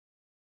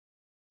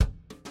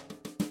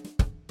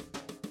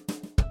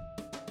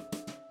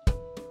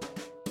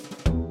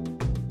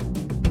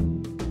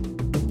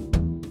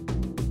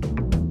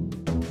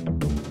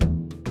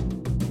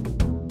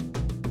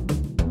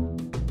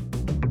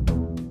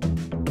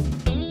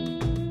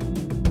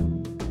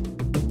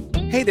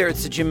Hey there,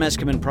 it's the Jim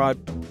Meskimen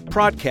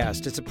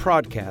Prodcast. It's a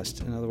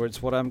prodcast. In other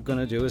words, what I'm going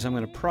to do is I'm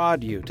going to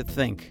prod you to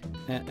think.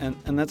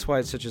 And that's why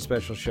it's such a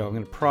special show. I'm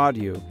going to prod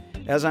you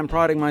as I'm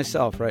prodding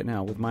myself right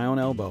now with my own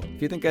elbow.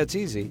 If you think that's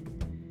easy,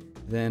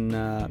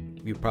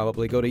 then you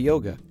probably go to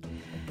yoga.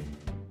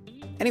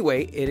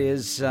 Anyway, it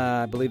is,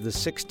 I believe, the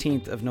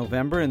 16th of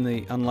November in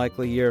the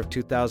unlikely year of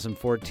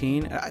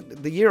 2014.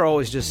 The year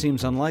always just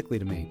seems unlikely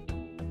to me.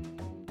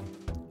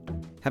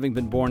 Having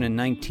been born in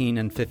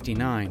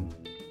 1959,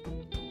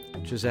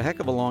 which is a heck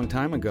of a long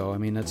time ago. I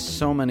mean, that's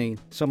so many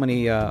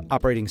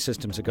operating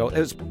systems ago. It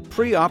was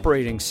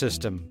pre-operating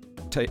system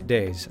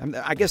days.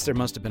 I guess there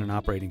must have been an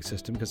operating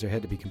system because there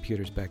had to be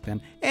computers back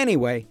then.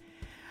 Anyway,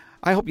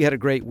 I hope you had a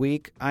great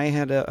week. I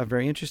had a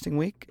very interesting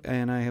week,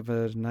 and I have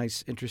a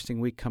nice, interesting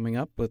week coming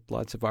up with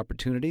lots of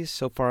opportunities.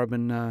 So far, I've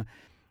been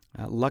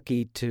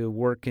lucky to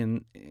work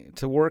in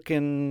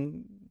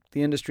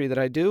the industry that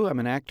I do. I'm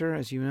an actor,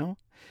 as you know.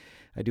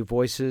 I do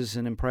voices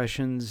and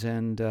impressions,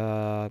 and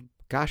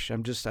gosh,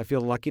 I feel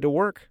lucky to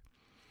work.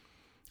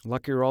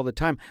 Luckier all the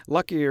time.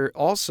 Luckier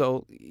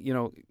also,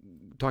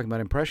 talking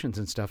about impressions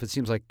and stuff, it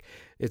seems like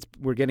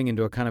we're getting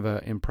into a kind of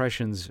a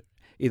impressions,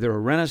 either a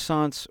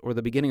renaissance or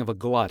the beginning of a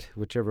glut,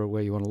 whichever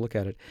way you want to look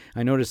at it.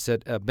 I noticed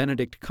that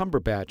Benedict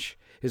Cumberbatch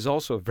is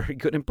also a very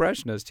good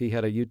impressionist. He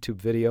had a YouTube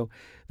video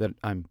that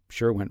I'm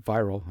sure went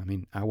viral. I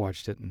mean, I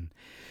watched it, and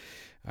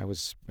I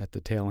was at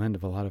the tail end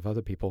of a lot of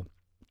other people,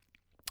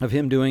 of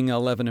him doing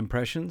 11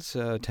 impressions,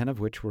 10 of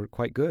which were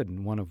quite good,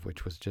 and one of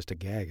which was just a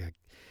gag.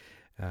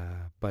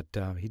 But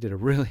he did a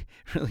really,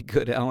 really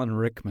good Alan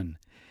Rickman.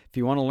 If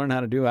you want to learn how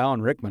to do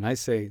Alan Rickman, I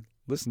say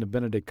listen to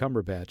Benedict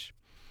Cumberbatch.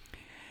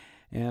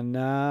 And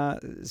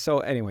so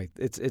anyway,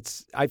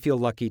 I feel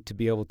lucky to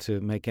be able to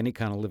make any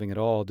kind of living at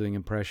all doing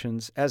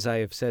impressions. As I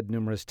have said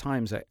numerous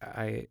times,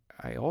 I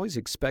always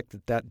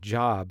expect that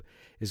job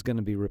is going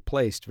to be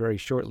replaced very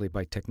shortly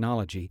by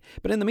technology.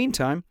 But in the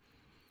meantime,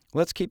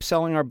 let's keep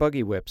selling our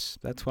buggy whips.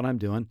 That's what I'm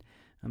doing.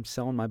 I'm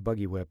selling my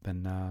buggy whip,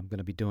 and I'm going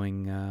to be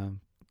doing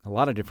a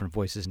lot of different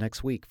voices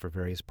next week for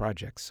various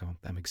projects. So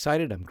I'm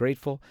excited. I'm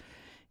grateful.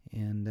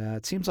 And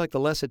it seems like the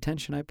less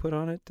attention I put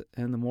on it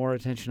and the more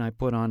attention I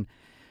put on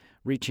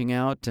reaching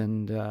out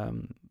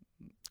and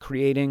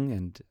creating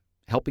and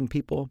helping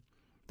people,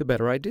 the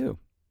better I do.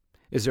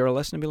 Is there a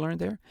lesson to be learned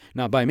there?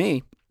 Not by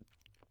me,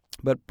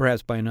 but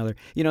perhaps by another.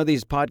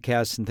 These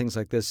podcasts and things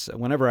like this,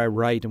 whenever I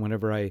write and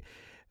whenever I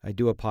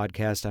do a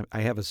podcast,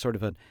 I have a sort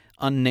of an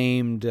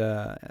unnamed,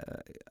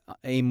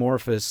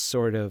 amorphous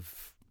sort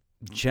of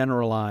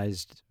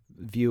generalized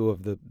view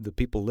of the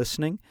people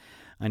listening.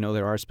 I know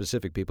there are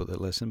specific people that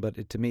listen,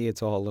 but to me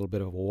it's all a little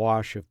bit of a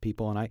wash of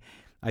people, and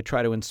I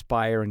try to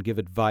inspire and give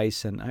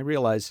advice, and I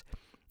realize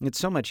it's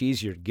so much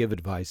easier to give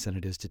advice than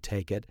it is to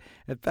take it.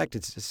 In fact,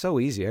 it's so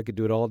easy. I could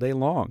do it all day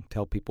long,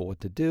 tell people what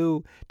to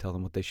do, tell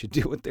them what they should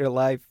do with their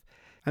life.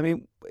 I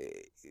mean,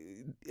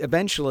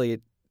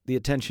 eventually the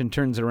attention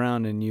turns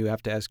around and you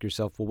have to ask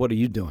yourself, well, what are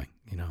you doing?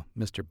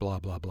 Mr. Blah,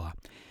 blah, blah.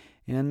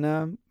 And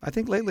I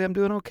think lately I'm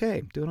doing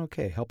okay,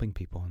 helping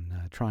people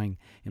and trying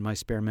in my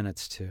spare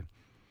minutes to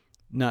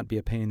not be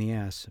a pain in the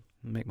ass,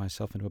 make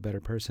myself into a better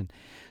person.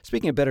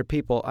 Speaking of better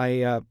people,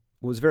 I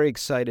was very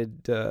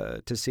excited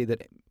to see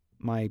that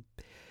my,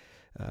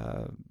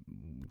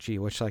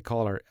 what should I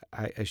call her?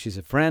 She's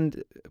a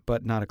friend,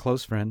 but not a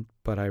close friend,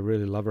 but I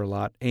really love her a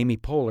lot. Amy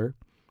Poehler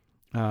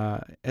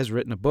has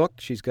written a book.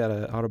 She's got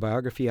an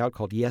autobiography out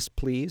called Yes,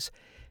 Please,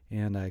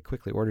 and I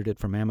quickly ordered it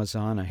from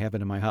Amazon. I have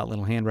it in my hot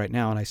little hand right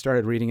now, and I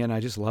started reading it, and I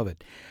just love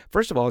it.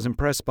 First of all, I was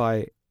impressed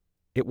by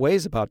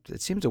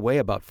it seems to weigh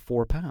about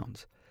 4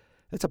 pounds.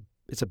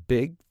 It's a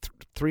big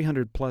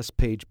 300-plus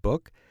page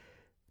book,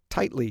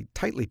 tightly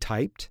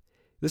typed.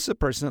 This is a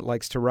person that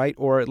likes to write,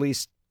 or at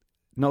least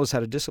knows how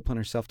to discipline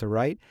herself to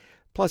write.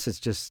 Plus, it's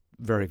just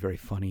very, very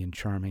funny and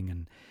charming,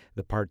 and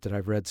the part that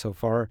I've read so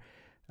far,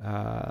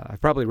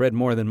 I've probably read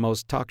more than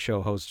most talk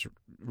show hosts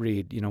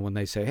read, when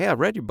they say, hey, I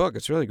read your book.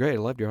 It's really great. I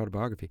loved your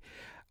autobiography.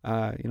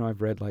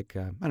 I've read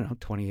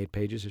 28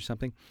 pages or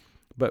something,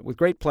 but with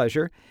great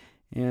pleasure.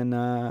 And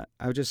I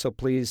was just so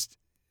pleased.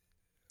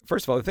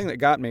 First of all, the thing that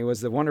got me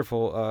was the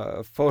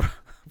wonderful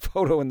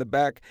photo in the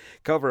back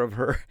cover of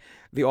her,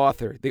 the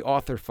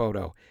author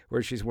photo,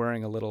 where she's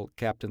wearing a little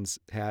captain's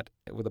hat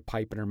with a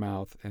pipe in her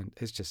mouth. And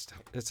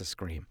it's a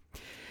scream.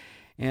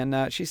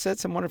 And she said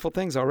some wonderful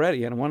things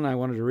already, and one I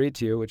wanted to read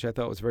to you, which I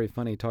thought was very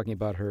funny, talking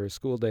about her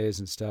school days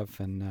and stuff,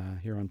 and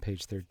here on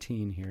page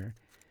 13 here.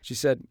 She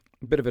said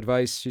a bit of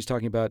advice. She's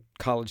talking about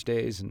college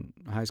days and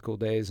high school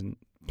days and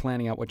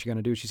planning out what you're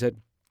going to do. She said,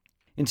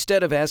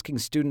 instead of asking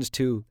students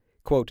to,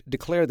 quote,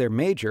 declare their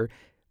major,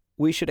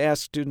 we should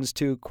ask students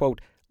to,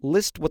 quote,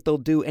 list what they'll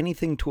do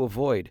anything to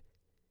avoid.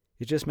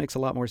 It just makes a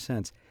lot more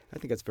sense. I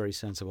think that's very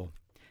sensible.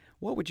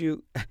 What would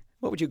you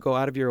go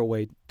out of your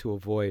way to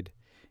avoid?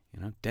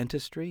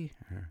 Dentistry,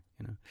 or,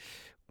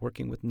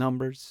 working with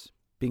numbers,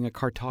 being a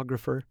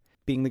cartographer,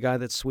 being the guy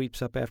that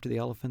sweeps up after the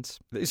elephants.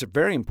 These are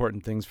very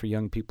important things for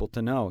young people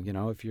to know.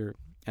 If you're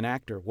an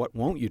actor, what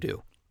won't you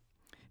do?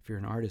 if you're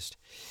an artist.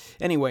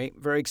 Anyway,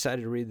 very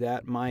excited to read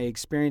that. My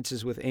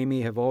experiences with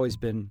Amy have always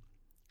been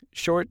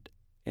short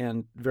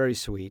and very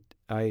sweet.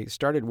 I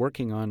started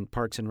working on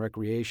Parks and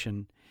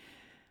Recreation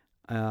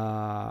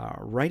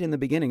right in the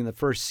beginning, the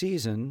first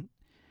season.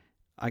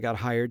 I got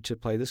hired to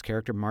play this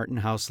character, Martin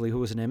Housley, who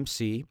was an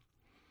MC,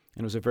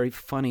 and it was a very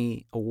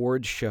funny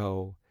award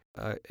show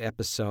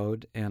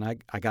episode, and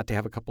I got to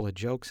have a couple of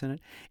jokes in it,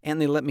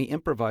 and they let me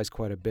improvise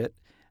quite a bit,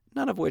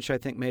 none of which I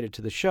think made it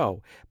to the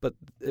show, but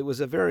it was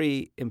a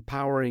very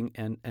empowering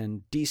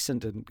and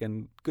decent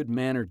and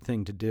good-mannered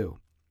thing to do.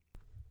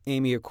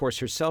 Amy, of course,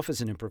 herself is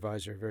an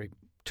improviser, a very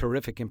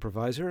terrific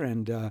improviser,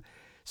 and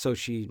so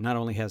she not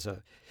only has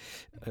a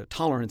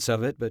tolerance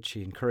of it, but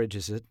she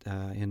encourages it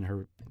in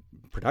her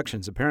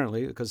productions,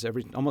 apparently, because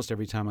almost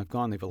every time I've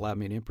gone, they've allowed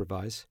me to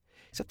improvise.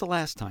 Except the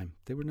last time.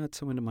 They were not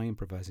so into my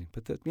improvising.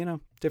 But,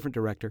 different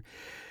director.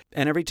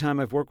 And every time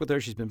I've worked with her,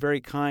 she's been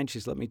very kind.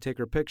 She's let me take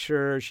her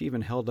picture. She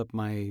even held up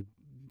my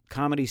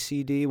comedy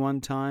CD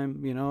one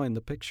time, in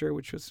the picture,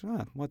 which was,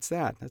 what's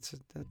that?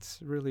 That's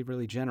really,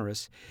 really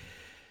generous.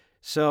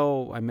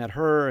 So I met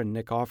her and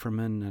Nick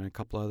Offerman and a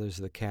couple others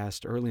of the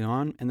cast early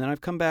on. And then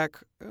I've come back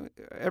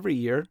every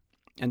year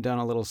and done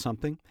a little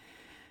something.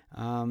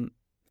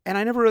 And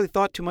I never really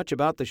thought too much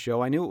about the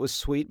show. I knew it was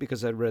sweet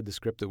because I'd read the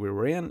script that we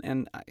were in,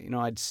 and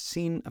I'd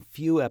seen a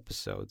few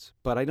episodes,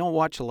 but I don't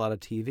watch a lot of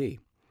TV.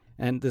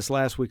 And this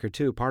last week or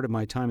two, part of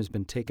my time has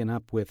been taken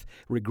up with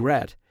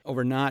regret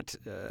over not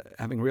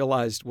having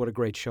realized what a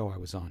great show I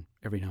was on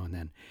every now and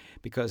then.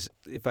 Because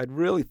if I'd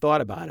really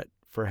thought about it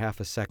for half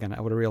a second, I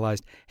would have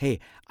realized, hey,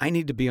 I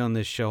need to be on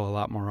this show a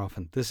lot more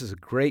often. This is a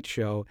great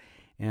show,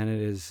 and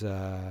it's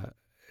a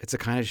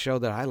kind of show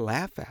that I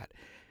laugh at.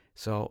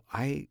 So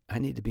I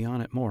need to be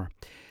on it more.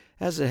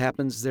 As it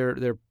happens,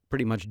 they're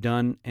pretty much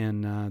done,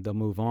 and they'll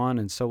move on,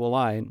 and so will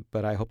I.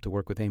 But I hope to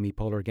work with Amy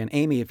Poehler again.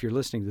 Amy, if you're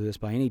listening to this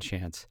by any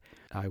chance,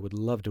 I would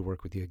love to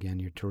work with you again.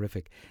 You're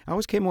terrific. I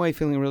always came away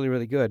feeling really,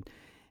 really good.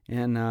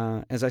 And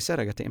as I said,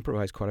 I got to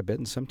improvise quite a bit,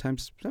 and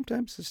sometimes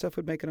the stuff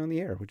would make it on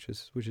the air, which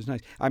is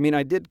nice. I mean,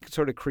 I did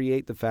sort of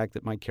create the fact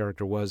that my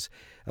character was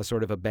a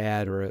sort of a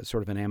bad or a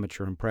sort of an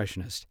amateur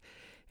impressionist.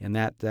 And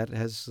that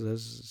has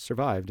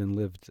survived and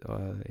lived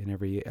in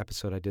every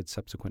episode I did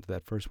subsequent to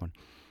that first one.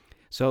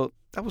 So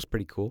that was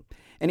pretty cool.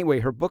 Anyway,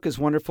 her book is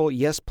wonderful.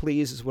 Yes,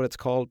 Please is what it's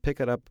called. Pick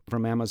it up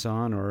from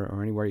Amazon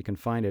or anywhere you can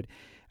find it.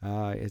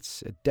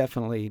 It's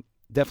definitely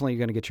you're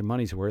going to get your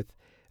money's worth.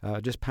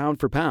 Just pound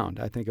for pound,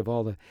 I think, of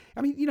all the...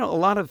 I mean, a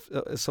lot of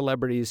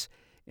celebrities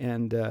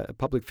and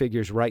public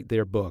figures write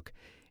their book.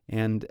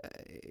 And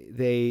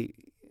they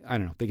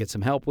get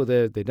some help with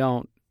it. They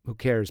don't. Who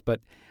cares?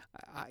 But...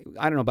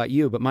 I don't know about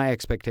you, but my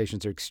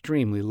expectations are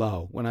extremely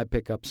low when I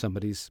pick up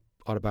somebody's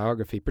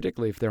autobiography,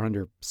 particularly if they're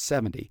under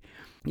 70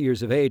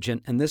 years of age.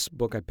 And this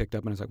book I picked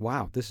up, and I was like,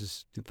 wow, this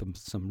is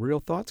some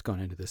real thoughts gone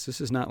into this. This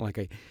is not like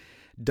a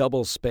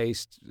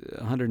double-spaced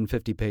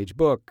 150-page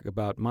book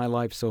about my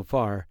life so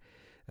far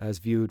as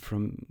viewed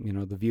from,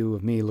 the view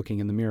of me looking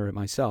in the mirror at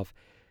myself.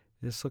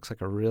 This looks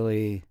like a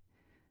really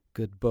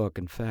good book.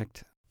 In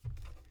fact,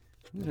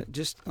 I'm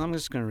just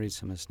going to read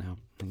some of this now,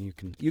 and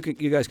you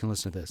guys can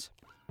listen to this.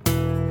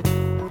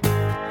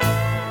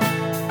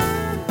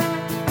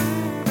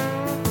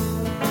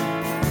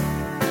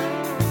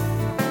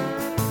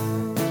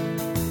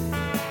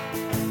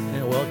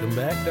 Welcome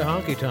back to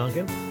Honky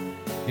Tonkin'.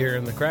 Here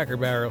in the Cracker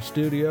Barrel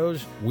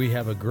Studios, we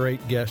have a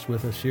great guest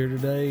with us here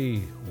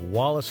today,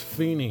 Wallace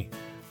Feeney.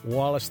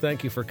 Wallace,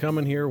 thank you for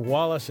coming here.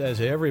 Wallace,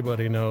 as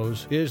everybody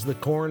knows, is the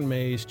corn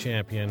maze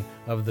champion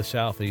of the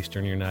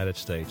southeastern United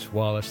States.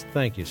 Wallace,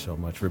 thank you so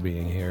much for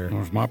being here. It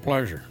was my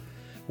pleasure.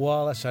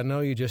 Wallace, I know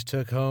you just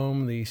took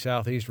home the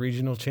Southeast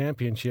Regional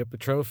Championship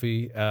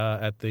trophy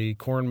at the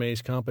corn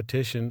maze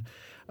competition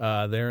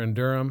there in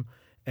Durham.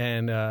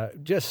 And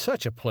just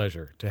such a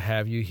pleasure to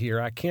have you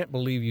here. I can't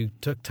believe you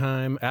took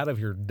time out of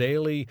your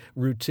daily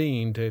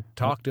routine to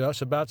talk to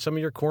us about some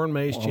of your corn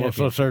maze championships.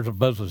 Well, there's a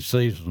busy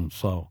season,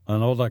 so I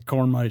know that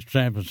corn maze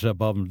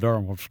championship up in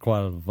Durham was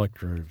quite a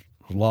victory.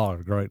 A lot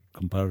of great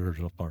competitors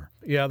up there.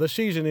 Yeah, the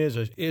season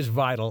is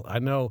vital. I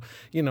know,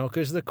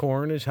 because the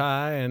corn is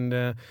high,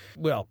 and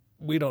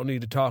we don't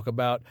need to talk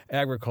about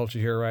agriculture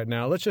here right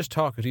now. Let's just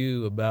talk to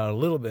you a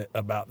little bit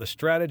about the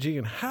strategy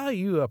and how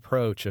you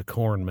approach a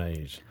corn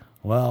maze.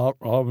 Well,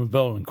 I've been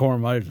building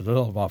corn mazes.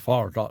 My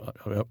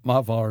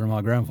father and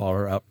my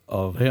grandfather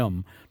of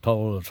him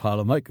told us how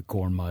to make a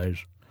corn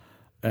maze.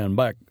 And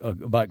back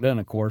then,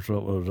 of course,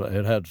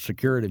 it had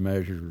security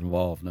measures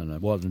involved in it.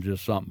 It wasn't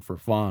just something for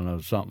fun. It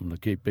was something to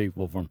keep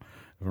people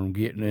from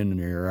getting in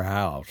your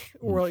house.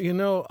 Well,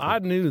 I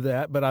knew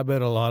that, but I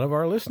bet a lot of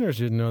our listeners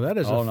didn't know that.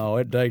 No,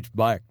 it dates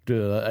back to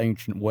the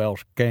ancient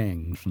Welsh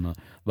kings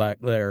back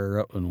there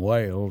up in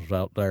Wales,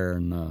 out there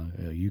in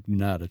the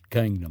United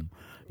Kingdom.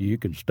 you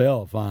can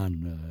still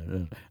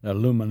find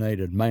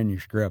illuminated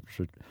manuscripts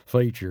that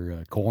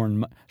feature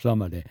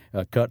somebody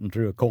cutting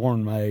through a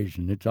corn maze,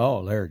 and it's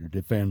all there to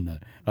defend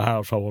the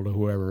household of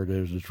whoever it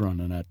is that's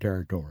running that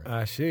territory.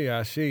 I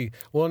see.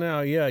 Well,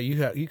 now, yeah,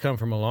 you come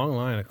from a long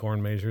line of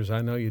corn mazers.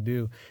 I know you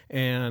do.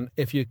 And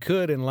if you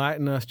could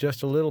enlighten us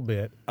just a little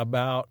bit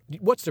about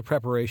what's the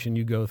preparation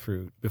you go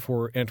through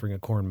before entering a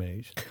corn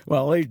maze?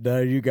 Well, these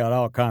days you got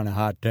all kind of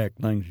high-tech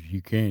things that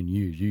you can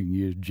use. You can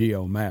use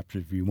geo maps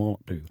if you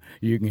want to.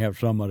 You can have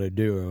somebody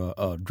do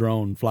a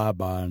drone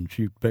flyby and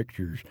shoot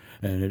pictures,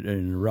 and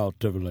in a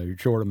relatively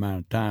short amount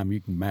of time,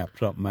 you can map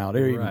something out.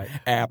 There are even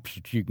apps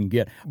that you can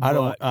get.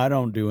 I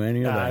don't do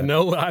any of that. I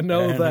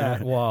know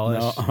that,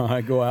 Wallace. No,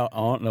 I go out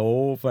on the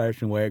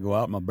old-fashioned way. I go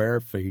out with my bare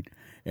feet,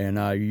 and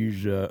I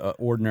use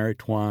ordinary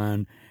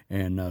twine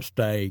and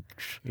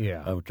stakes,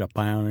 which I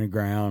pound in the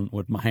ground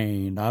with my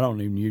hand. I don't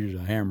even use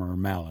a hammer or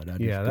mallet.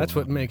 That's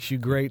what makes you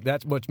great.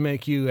 That's what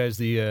makes you, as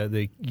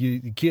the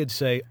kids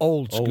say,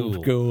 old school.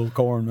 Old school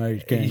corn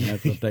maze king.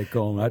 That's what they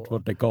call me. That's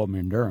what they called me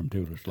in Durham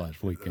too this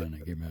last weekend. They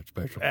gave me that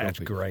special. That's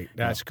trophy. great.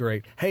 That's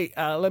great. Hey,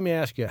 let me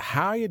ask you,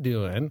 how you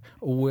doing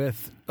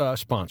with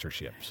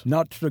sponsorships?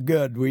 Not so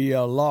good. We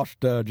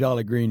lost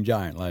Jolly Green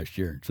Giant last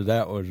year, so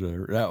that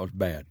was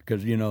bad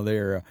because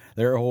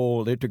their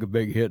whole they took a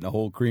big hit in the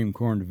whole cream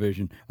corn division.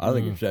 I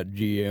think it's that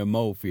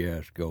GMO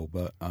fiasco.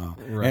 But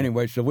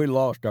anyway, so we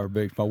lost our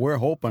big spot. We're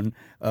hoping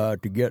to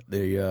get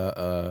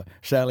the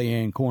Sally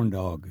Ann corn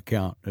dog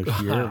account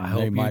this year. I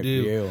hope you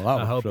do.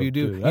 I hope you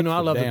do. That's I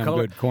love the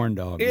color. Good corn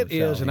dog. It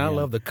is, and I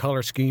love the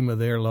color scheme of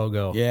their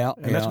logo. Yeah,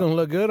 and that's going to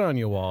look good on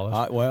you,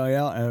 Wallace.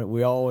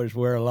 We always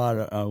wear a lot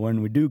of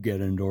when we do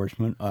get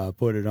endorsement. I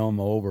put it on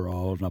my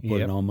overalls and I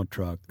put it on my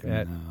truck,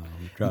 and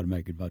we try to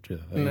make as much of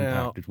an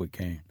impact as we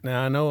can.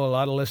 Now I know a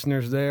lot of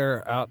listeners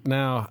there out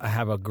now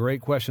have a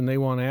great question they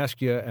want to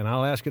ask you, and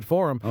I'll ask it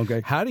for them.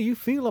 Okay. How do you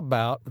feel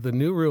about the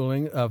new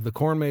ruling of the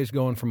corn maze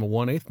going from a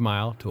 1/8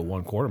 mile to a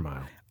 1/4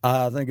 mile?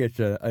 I think it's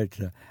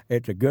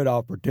a good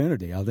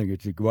opportunity. I think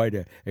it's a way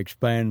to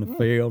expand the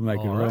field, make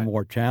it a little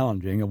more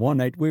challenging.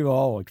 We've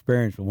all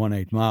experienced a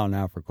 1/8 mile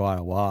now for quite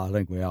a while. I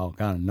think we all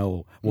kind of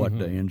know what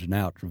the ins and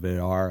outs of it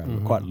are,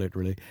 quite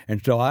literally. And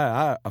so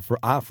I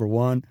for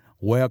one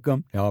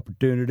welcome the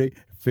opportunity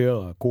to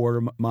fill a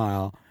 1/4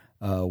 mile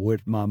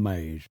with my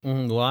maze.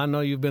 Well, I know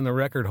you've been the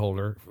record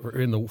holder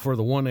for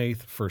the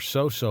 1/8 for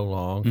so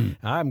long.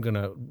 I'm going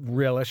to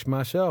relish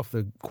myself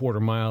the 1/4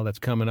 mile that's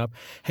coming up.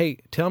 Hey,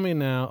 tell me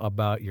now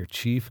about your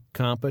chief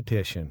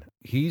competition.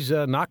 He's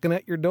knocking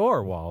at your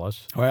door,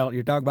 Wallace. Well,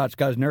 you're talking about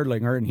Scuzz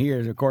Nerdlinger, and he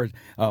is, of course,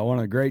 one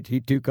of the greats.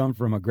 He, too, comes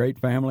from a great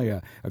family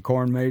of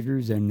corn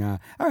mazers, and I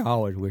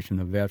always wish him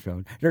the best.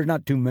 There's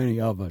not too many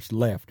of us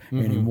left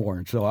anymore,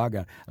 and so I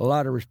got a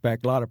lot of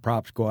respect, a lot of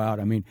props go out.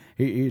 I mean,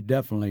 he's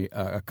definitely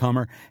a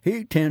comer.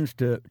 He tends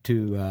to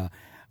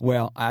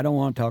well, I don't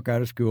want to talk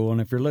out of school, and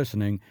if you're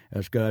listening,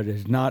 Scuzz,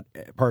 it's not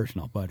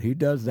personal, but he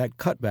does that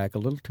cutback a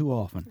little too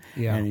often.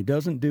 Yeah. And he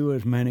doesn't do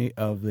as many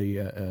of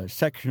the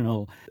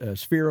sectional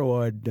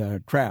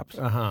spheroid traps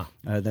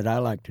that I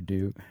like to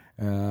do.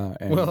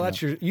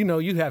 That's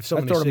you have so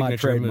many sort of my signature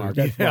trademark.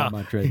 moves. That's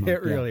my trademark.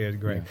 It really is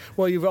great. Yeah.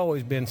 Well, you've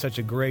always been such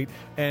a great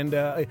and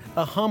a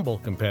humble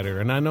competitor,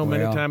 and I know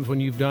many times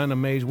when you've done a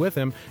maze with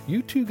him,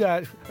 you two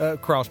guys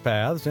cross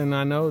paths, and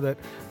I know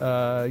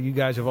that you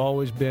guys have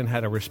always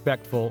had a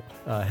respectful,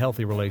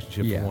 healthy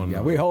relationship with one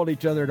another. We hold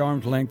each other at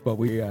arm's length, but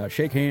we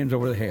shake hands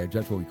over the heads.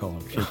 That's what we call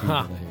it. Shake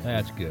hands over the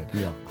heads. That's good.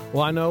 Yeah.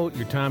 Well, I know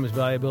your time is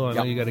valuable. I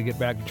know you got to get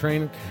back to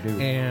training.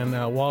 And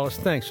Wallace,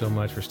 thanks so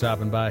much for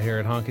stopping by here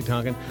at Honky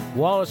Tonkin'.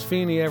 Wallace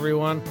Feeney,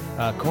 everyone,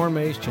 corn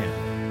maze champion.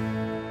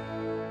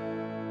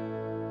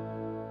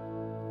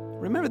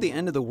 Remember the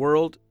end of the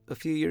world a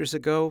few years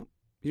ago?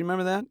 You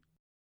remember that?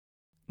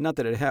 Not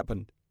that it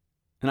happened.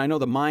 And I know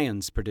the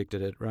Mayans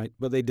predicted it, right?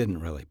 Well, they didn't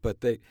really, but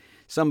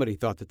somebody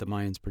thought that the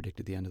Mayans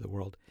predicted the end of the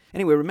world.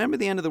 Anyway, remember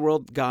the end of the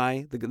world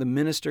guy, the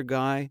minister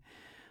guy,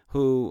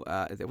 who,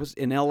 it was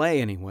in L.A.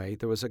 anyway,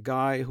 there was a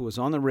guy who was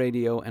on the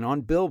radio and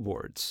on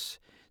billboards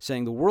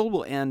saying the world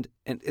will end,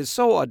 and is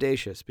so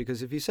audacious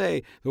because if you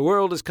say the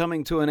world is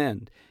coming to an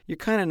end, you're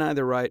kind of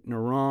neither right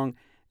nor wrong.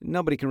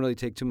 Nobody can really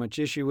take too much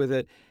issue with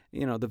it.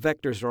 The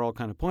vectors are all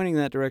kind of pointing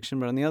in that direction,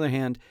 but on the other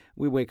hand,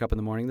 we wake up in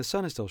the morning, the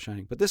sun is still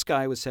shining. But this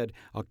guy said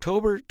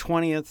October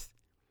 20th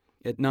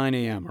at 9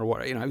 a.m. or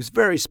what. He was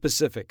very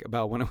specific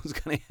about when it was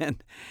going to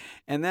end.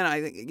 And then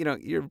I think,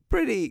 you're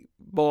pretty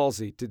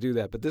ballsy to do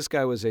that. But this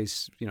guy was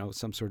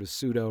some sort of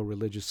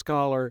pseudo-religious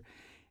scholar.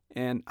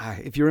 And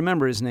if you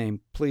remember his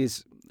name,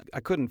 please, I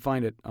couldn't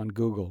find it on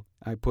Google.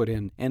 I put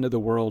in end of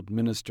the world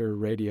minister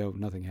radio,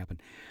 nothing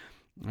happened.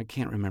 I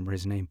can't remember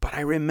his name, but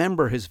I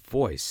remember his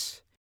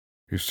voice.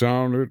 He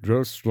sounded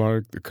just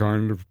like the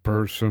kind of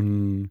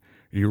person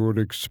you would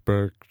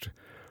expect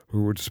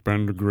who would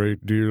spend a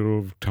great deal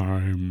of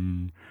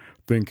time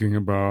thinking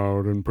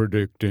about and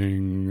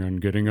predicting and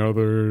getting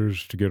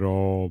others to get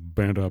all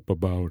bent up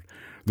about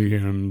the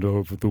end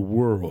of the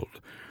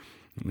world.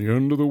 The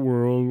end of the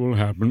world will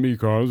happen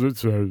because it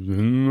says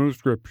in the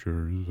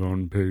scriptures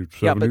on page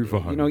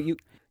 75. Yeah, but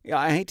Yeah,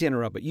 I hate to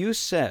interrupt, but you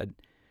said,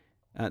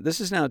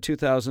 this is now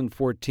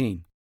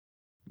 2014.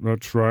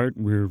 That's right.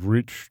 We've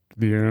reached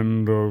the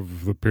end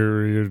of the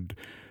period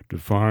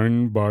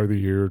defined by the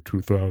year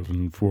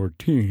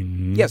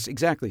 2014. Yes,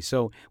 exactly.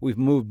 So we've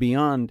moved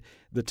beyond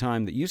the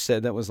time that you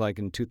said. That was like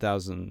in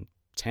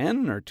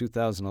 2010 or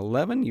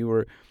 2011. You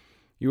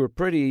were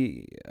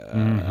pretty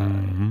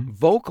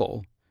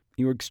vocal.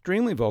 You were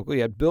extremely vocal.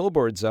 You had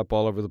billboards up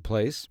all over the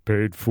place.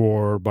 Paid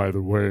for, by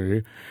the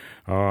way,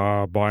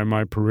 by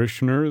my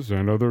parishioners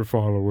and other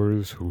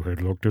followers who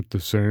had looked at the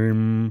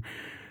same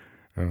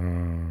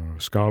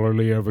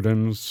scholarly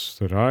evidence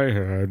that I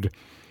had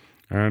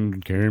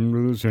and came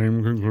to the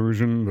same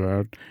conclusion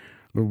that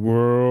the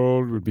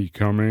world would be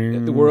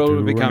coming The world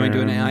would be to coming an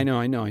to an end.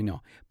 end. I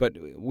know. But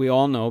we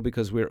all know,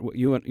 because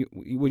you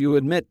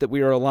admit that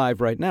we are alive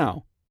right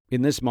now,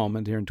 in this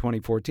moment here in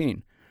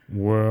 2014.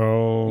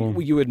 Well,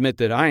 You admit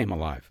that I am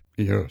alive.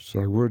 yes,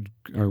 I would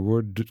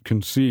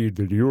concede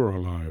that you're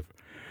alive.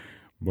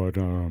 But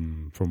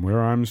from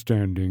where I'm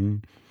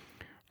standing,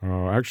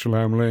 actually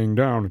I'm laying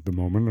down at the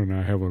moment, and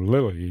I have a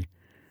lily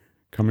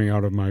coming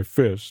out of my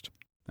fist.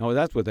 Oh,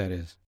 that's what that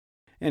is.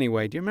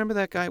 Anyway, do you remember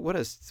that guy? What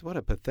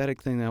a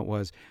pathetic thing that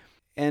was.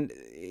 And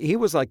he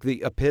was like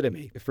the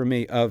epitome for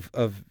me of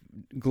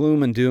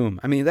gloom and doom.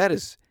 I mean, that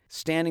is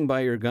standing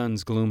by your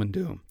guns, gloom and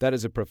doom. That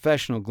is a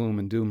professional gloom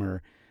and doomer,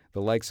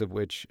 the likes of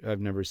which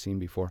I've never seen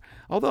before.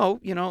 Although,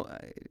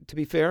 to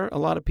be fair, a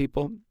lot of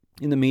people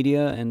in the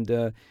media and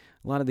a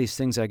lot of these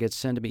things I get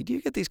sent to me. Do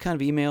you get these kind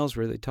of emails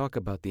where they talk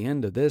about the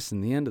end of this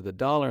and the end of the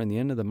dollar and the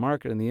end of the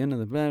market and the end of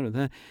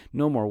the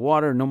no more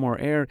water, no more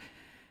air?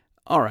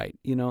 All right,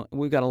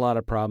 we've got a lot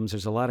of problems.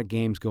 There's a lot of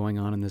games going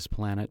on this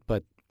planet,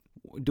 but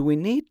do we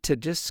need to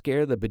just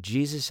scare the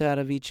bejesus out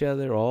of each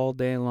other all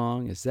day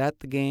long? Is that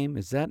the game?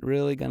 Is that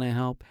really going to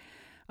help?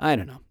 I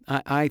don't know.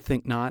 I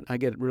think not. I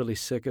get really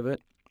sick of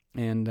it,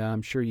 and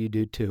I'm sure you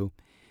do too.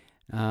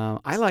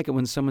 I like it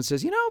when someone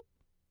says,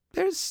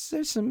 there's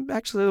some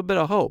actually a little bit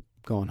of hope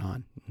going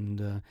on,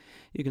 and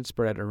you can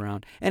spread it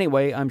around.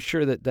 Anyway, I'm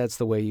sure that's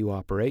the way you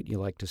operate. You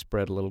like to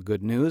spread a little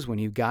good news when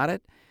you've got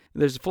it.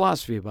 There's a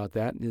philosophy about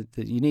that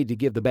you need to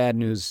give the bad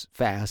news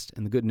fast,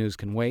 and the good news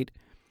can wait.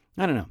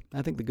 I don't know.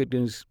 I think the good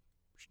news,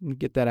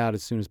 get that out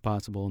as soon as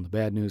possible, and the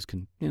bad news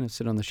can,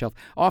 sit on the shelf.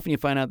 Often you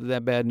find out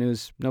that bad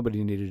news,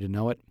 nobody needed to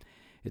know it.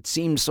 It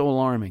seemed so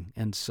alarming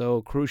and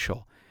so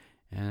crucial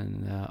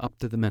and up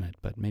to the minute,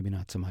 but maybe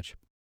not so much.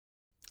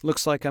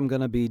 Looks like I'm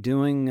going to be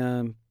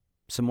doing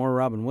some more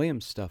Robin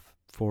Williams stuff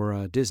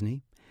for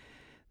Disney.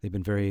 They've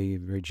been very,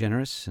 very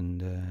generous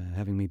and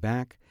having me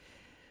back.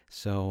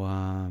 So,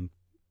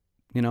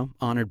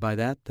 honored by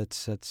that.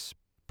 That's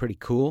pretty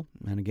cool.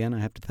 And again, I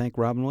have to thank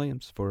Robin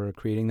Williams for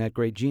creating that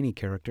great genie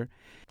character.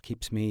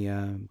 Gives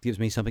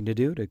me something to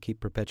do to keep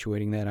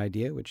perpetuating that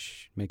idea,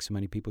 which makes so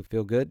many people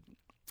feel good.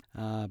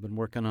 I've been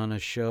working on a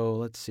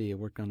show. I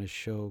worked on a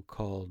show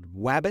called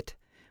Wabbit,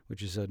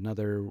 which is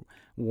another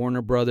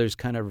Warner Brothers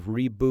kind of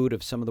reboot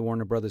of some of the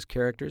Warner Brothers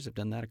characters. I've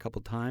done that a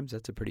couple times.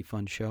 That's a pretty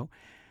fun show.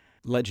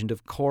 Legend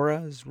of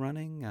Korra is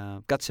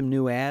running. Got some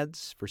new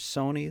ads for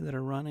Sony that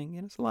are running.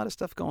 There's a lot of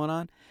stuff going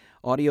on.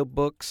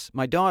 Audiobooks.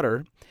 My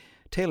daughter,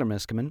 Taylor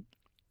Miskman,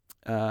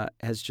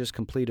 has just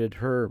completed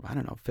her,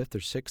 5th or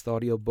 6th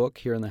audiobook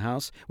here in the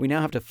house. We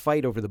now have to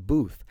fight over the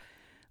booth.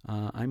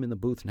 I'm in the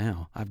booth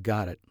now. I've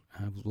got it.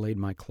 I've laid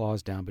my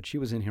claws down. But she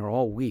was in here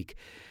all week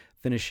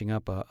finishing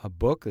up a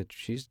book that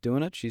she's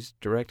doing it. She's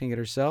directing it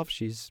herself.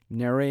 She's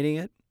narrating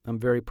it. I'm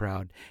very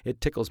proud.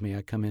 It tickles me.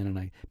 I come in and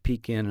I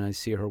peek in and I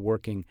see her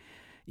working,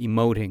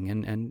 emoting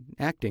and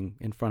acting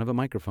in front of a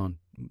microphone.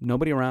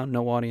 Nobody around,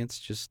 no audience,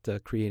 just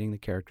creating the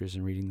characters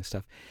and reading the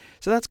stuff.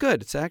 So that's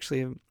good. It's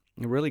actually a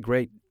really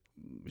great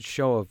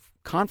show of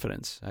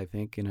confidence, I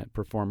think, in a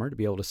performer to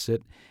be able to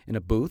sit in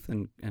a booth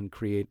and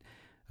create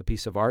a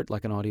piece of art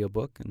like an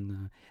audiobook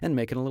and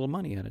making a little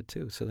money at it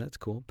too. So that's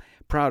cool.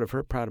 Proud of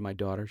her, proud of my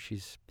daughter.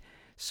 She's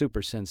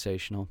super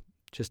sensational.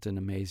 Just an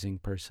amazing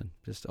person.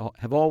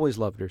 Have always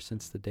loved her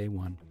since the day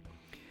one.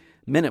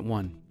 Minute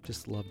one,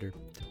 just loved her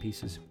to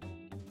pieces.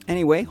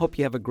 Anyway, hope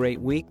you have a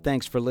great week.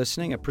 Thanks for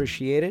listening.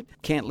 Appreciate it.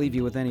 Can't leave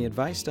you with any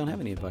advice. Don't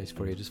have any advice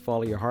for you. Just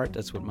follow your heart.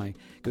 That's what my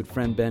good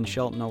friend Ben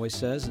Shelton always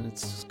says, and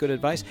it's good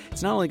advice.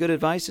 It's not only good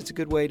advice, it's a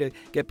good way to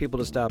get people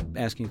to stop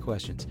asking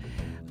questions.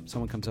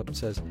 Someone comes up and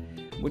says,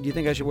 "Would you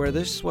think I should wear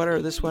this sweater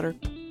or this sweater?"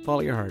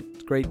 Follow your heart.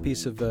 It's a great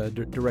piece of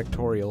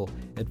directorial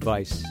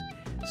advice.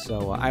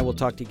 So I will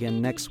talk to you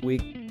again next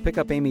week. Pick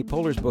up Amy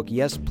Poehler's book,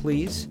 Yes,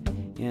 Please.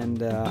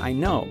 And I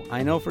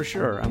know for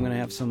sure I'm going to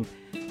have some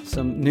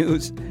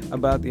news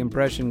about the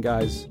impression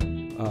guys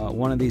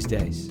one of these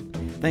days.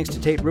 Thanks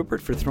to Tate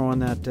Rupert for throwing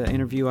that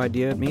interview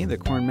idea at me, the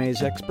corn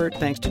maze expert.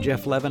 Thanks to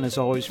Jeff Levin, as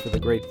always, for the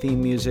great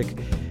theme music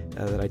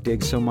that I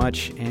dig so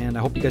much. And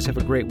I hope you guys have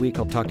a great week.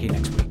 I'll talk to you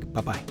next week.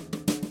 Bye-bye.